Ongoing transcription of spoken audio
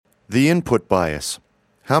The input bias.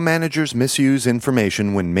 How managers misuse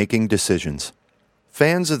information when making decisions.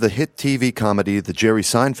 Fans of the hit TV comedy The Jerry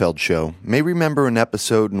Seinfeld Show may remember an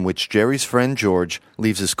episode in which Jerry's friend George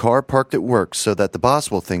leaves his car parked at work so that the boss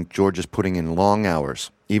will think George is putting in long hours,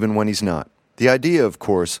 even when he's not. The idea, of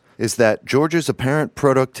course, is that George's apparent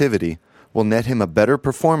productivity will net him a better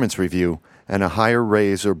performance review and a higher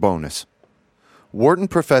raise or bonus. Wharton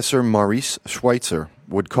professor Maurice Schweitzer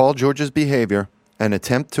would call George's behavior an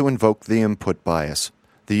attempt to invoke the input bias,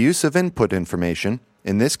 the use of input information,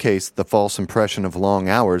 in this case the false impression of long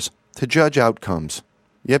hours, to judge outcomes.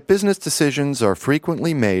 Yet business decisions are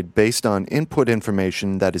frequently made based on input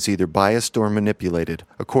information that is either biased or manipulated,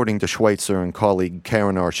 according to Schweitzer and colleague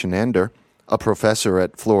Karen R. Shenander, a professor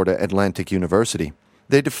at Florida Atlantic University.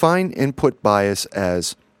 They define input bias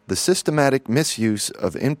as the systematic misuse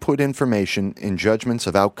of input information in judgments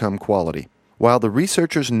of outcome quality. While the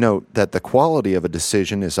researchers note that the quality of a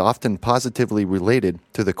decision is often positively related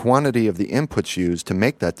to the quantity of the inputs used to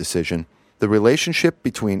make that decision, the relationship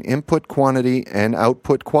between input quantity and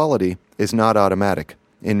output quality is not automatic.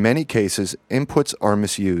 In many cases, inputs are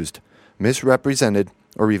misused, misrepresented,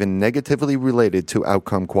 or even negatively related to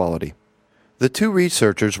outcome quality. The two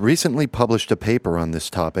researchers recently published a paper on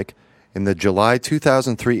this topic in the July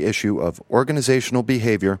 2003 issue of Organizational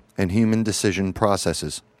Behavior and Human Decision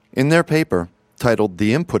Processes. In their paper, titled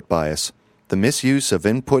The Input Bias, The Misuse of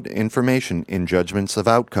Input Information in Judgments of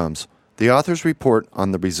Outcomes, the authors report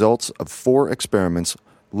on the results of 4 experiments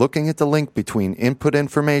looking at the link between input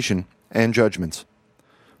information and judgments.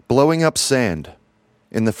 Blowing up sand.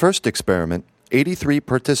 In the first experiment, 83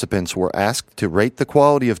 participants were asked to rate the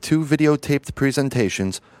quality of 2 videotaped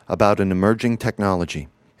presentations about an emerging technology.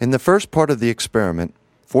 In the first part of the experiment,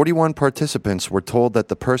 41 participants were told that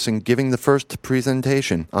the person giving the first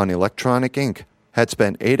presentation on electronic ink had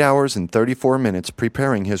spent 8 hours and 34 minutes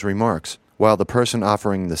preparing his remarks, while the person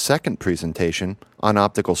offering the second presentation on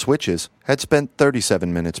optical switches had spent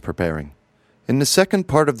 37 minutes preparing. In the second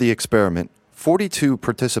part of the experiment, 42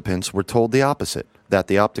 participants were told the opposite, that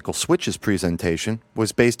the optical switches presentation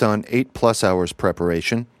was based on 8+ hours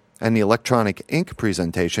preparation and the electronic ink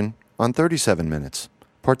presentation on 37 minutes.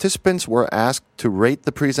 Participants were asked to rate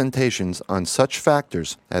the presentations on such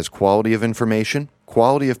factors as quality of information,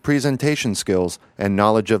 quality of presentation skills, and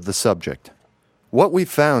knowledge of the subject. What we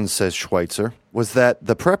found, says Schweitzer, was that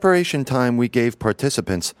the preparation time we gave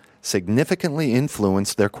participants significantly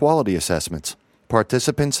influenced their quality assessments.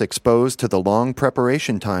 Participants exposed to the long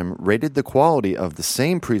preparation time rated the quality of the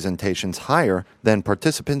same presentations higher than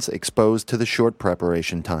participants exposed to the short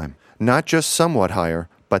preparation time. Not just somewhat higher,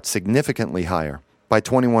 but significantly higher, by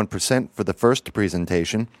 21% for the first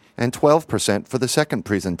presentation and 12% for the second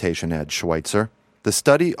presentation, adds Schweitzer. The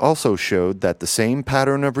study also showed that the same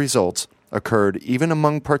pattern of results occurred even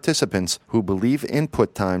among participants who believe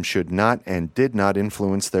input time should not and did not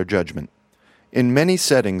influence their judgment. In many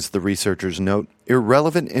settings, the researchers note,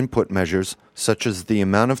 irrelevant input measures, such as the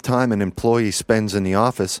amount of time an employee spends in the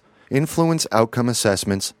office, influence outcome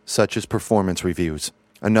assessments, such as performance reviews.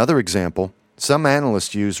 Another example, some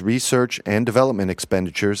analysts use research and development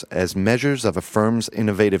expenditures as measures of a firm's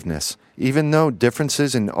innovativeness, even though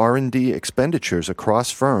differences in R&D expenditures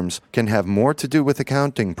across firms can have more to do with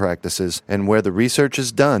accounting practices and where the research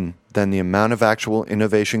is done than the amount of actual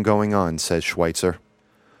innovation going on, says Schweitzer.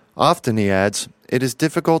 Often, he adds, it is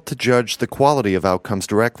difficult to judge the quality of outcomes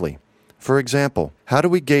directly. For example, how do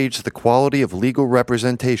we gauge the quality of legal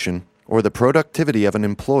representation or the productivity of an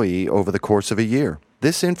employee over the course of a year?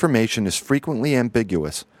 This information is frequently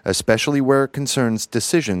ambiguous, especially where it concerns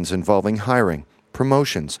decisions involving hiring,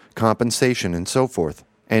 promotions, compensation, and so forth.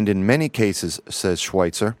 And in many cases, says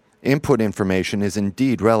Schweitzer, input information is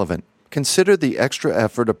indeed relevant. Consider the extra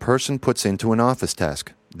effort a person puts into an office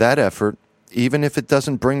task. That effort, even if it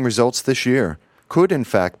doesn't bring results this year, could in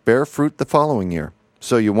fact bear fruit the following year.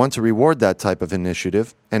 So you want to reward that type of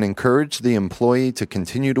initiative and encourage the employee to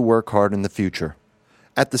continue to work hard in the future.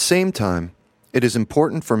 At the same time, it is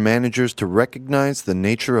important for managers to recognize the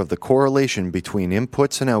nature of the correlation between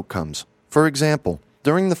inputs and outcomes. For example,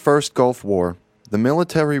 during the First Gulf War, the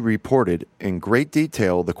military reported in great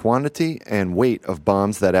detail the quantity and weight of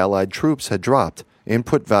bombs that Allied troops had dropped,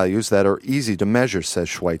 input values that are easy to measure, says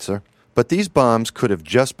Schweitzer. But these bombs could have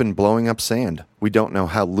just been blowing up sand. We don't know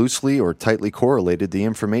how loosely or tightly correlated the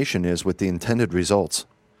information is with the intended results.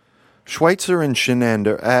 Schweitzer and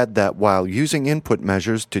Shenander add that while using input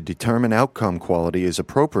measures to determine outcome quality is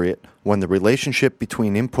appropriate when the relationship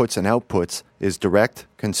between inputs and outputs is direct,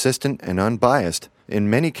 consistent, and unbiased, in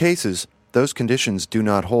many cases, those conditions do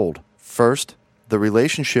not hold. First, the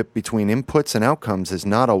relationship between inputs and outcomes is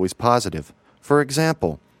not always positive. For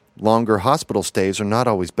example, longer hospital stays are not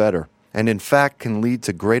always better, and in fact can lead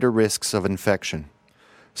to greater risks of infection.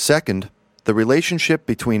 Second, the relationship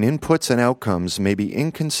between inputs and outcomes may be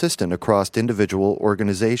inconsistent across individual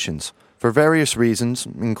organizations, for various reasons,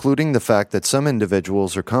 including the fact that some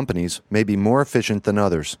individuals or companies may be more efficient than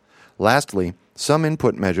others. Lastly, some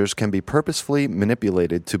input measures can be purposefully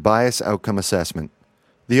manipulated to bias outcome assessment.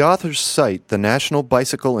 The authors cite the National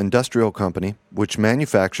Bicycle Industrial Company, which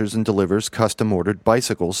manufactures and delivers custom-ordered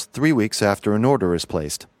bicycles 3 weeks after an order is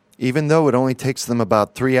placed, even though it only takes them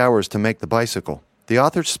about 3 hours to make the bicycle. The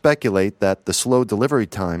authors speculate that the slow delivery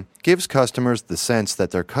time gives customers the sense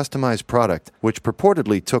that their customized product, which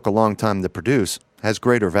purportedly took a long time to produce, has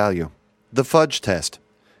greater value. The fudge test.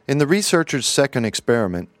 In the researchers' second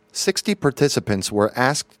experiment, 60 participants were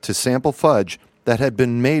asked to sample fudge that had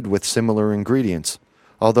been made with similar ingredients,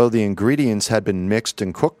 although the ingredients had been mixed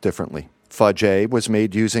and cooked differently. Fudge A was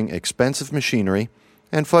made using expensive machinery,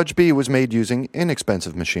 and fudge B was made using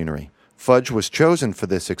inexpensive machinery. Fudge was chosen for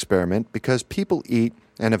this experiment because people eat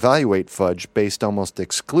and evaluate fudge based almost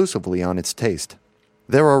exclusively on its taste.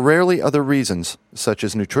 There are rarely other reasons, such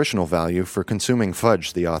as nutritional value, for consuming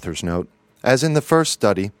fudge, the authors note. As in the first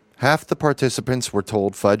study, half the participants were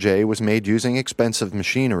told fudge A was made using expensive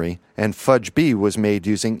machinery and fudge B was made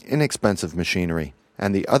using inexpensive machinery,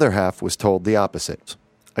 and the other half was told the opposite.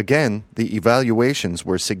 Again, the evaluations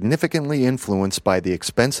were significantly influenced by the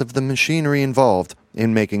expense of the machinery involved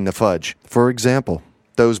in making the fudge. For example,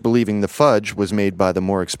 those believing the fudge was made by the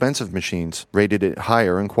more expensive machines rated it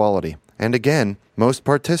higher in quality. And again, most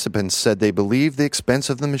participants said they believed the expense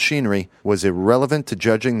of the machinery was irrelevant to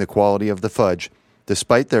judging the quality of the fudge,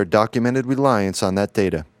 despite their documented reliance on that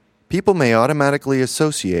data. People may automatically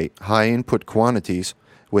associate high input quantities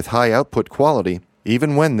with high output quality,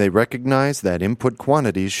 even when they recognize that input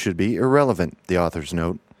quantities should be irrelevant, the authors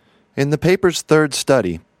note. In the paper's third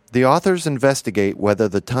study, the authors investigate whether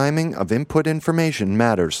the timing of input information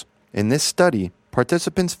matters. In this study,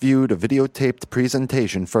 participants viewed a videotaped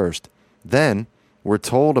presentation first, then were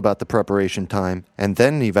told about the preparation time, and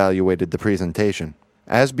then evaluated the presentation.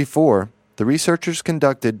 As before, the researchers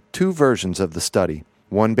conducted 2 versions of the study,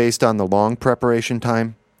 one based on the long preparation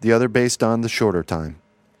time, the other based on the shorter time.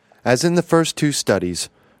 As in the first 2 studies,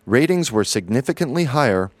 ratings were significantly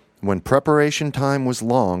higher when preparation time was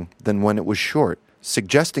long than when it was short,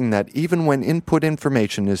 suggesting that even when input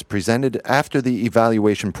information is presented after the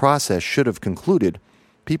evaluation process should have concluded,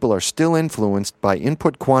 people are still influenced by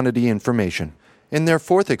input quantity information. In their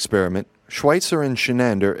fourth experiment, Schweitzer and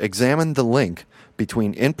Shenander examined the link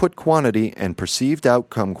between input quantity and perceived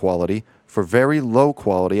outcome quality for very low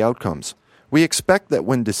quality outcomes. We expect that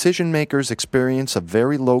when decision makers experience a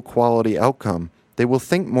very low quality outcome, they will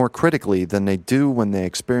think more critically than they do when they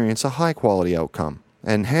experience a high quality outcome,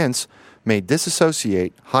 and hence may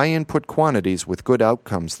disassociate high input quantities with good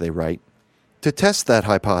outcomes, they write. To test that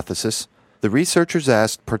hypothesis, the researchers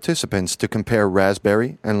asked participants to compare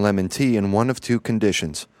raspberry and lemon tea in one of 2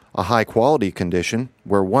 conditions: a high quality condition,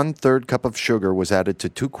 where 1/3 cup of sugar was added to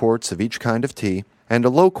 2 quarts of each kind of tea, and a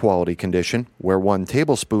low-quality condition, where 1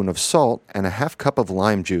 tablespoon of salt and a half cup of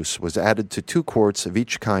lime juice was added to 2 quarts of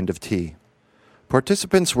each kind of tea.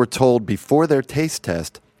 Participants were told before their taste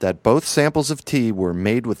test that both samples of tea were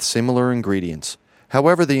made with similar ingredients.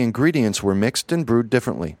 However, the ingredients were mixed and brewed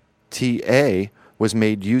differently. Tea A was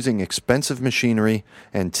made using expensive machinery,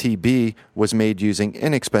 and Tea B was made using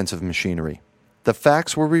inexpensive machinery. The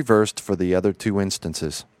facts were reversed for the other 2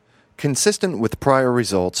 instances. Consistent with prior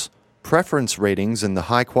results, preference ratings in the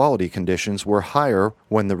high-quality conditions were higher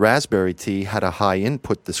when the raspberry tea had a high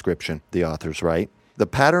input description, the authors write. The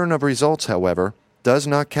pattern of results, however, does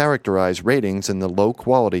not characterize ratings in the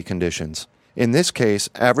low-quality conditions. In this case,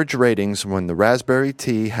 average ratings when the raspberry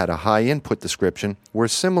tea had a high input description were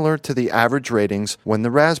similar to the average ratings when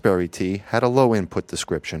the raspberry tea had a low input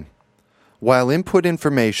description. While input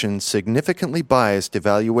information significantly biased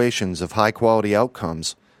evaluations of high-quality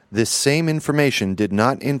outcomes, this same information did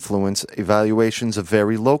not influence evaluations of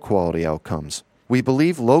very low-quality outcomes. We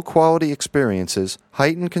believe low-quality experiences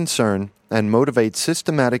heighten concern and motivate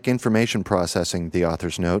systematic information processing, the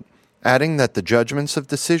authors note, adding that the judgments of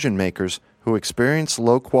decision-makers who experience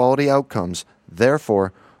low-quality outcomes,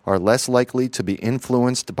 therefore, are less likely to be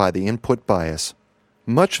influenced by the input bias.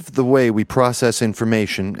 Much of the way we process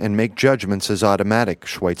information and make judgments is automatic,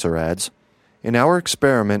 Schweitzer adds. In our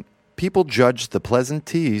experiment, people judged the pleasant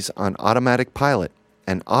teas on automatic pilot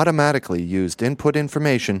and automatically used input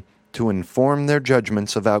information to inform their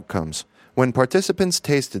judgments of outcomes. When participants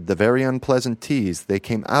tasted the very unpleasant teas, they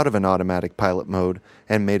came out of an automatic pilot mode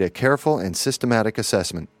and made a careful and systematic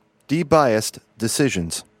assessment. De-biased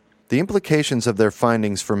decisions. The implications of their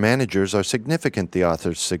findings for managers are significant, the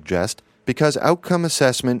authors suggest, because outcome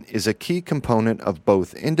assessment is a key component of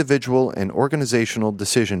both individual and organizational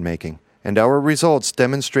decision-making, and our results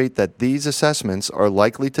demonstrate that these assessments are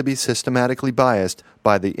likely to be systematically biased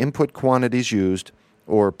by the input quantities used,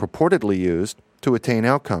 or purportedly used, to attain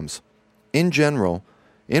outcomes. In general,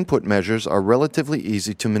 input measures are relatively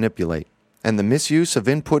easy to manipulate, and the misuse of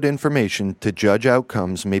input information to judge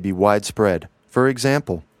outcomes may be widespread. For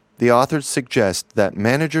example, the authors suggest that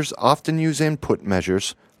managers often use input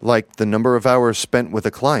measures, like the number of hours spent with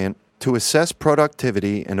a client, to assess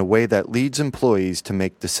productivity in a way that leads employees to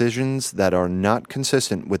make decisions that are not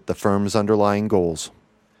consistent with the firm's underlying goals.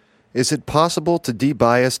 Is it possible to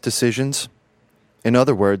de-bias decisions? In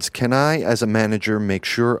other words, can I, as a manager, make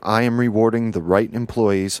sure I am rewarding the right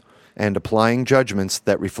employees and applying judgments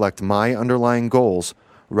that reflect my underlying goals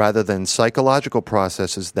rather than psychological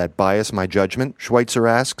processes that bias my judgment? Schweitzer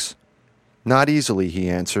asks. Not easily, he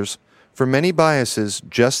answers. For many biases,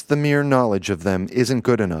 just the mere knowledge of them isn't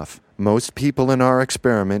good enough. Most people in our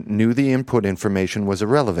experiment knew the input information was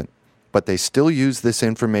irrelevant, but they still use this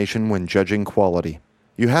information when judging quality.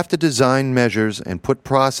 You have to design measures and put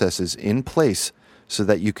processes in place so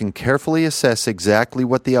that you can carefully assess exactly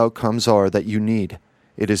what the outcomes are that you need.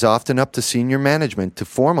 It is often up to senior management to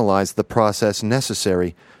formalize the process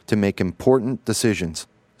necessary to make important decisions,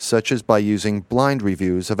 such as by using blind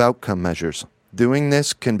reviews of outcome measures. Doing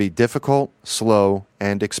this can be difficult, slow,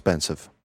 and expensive.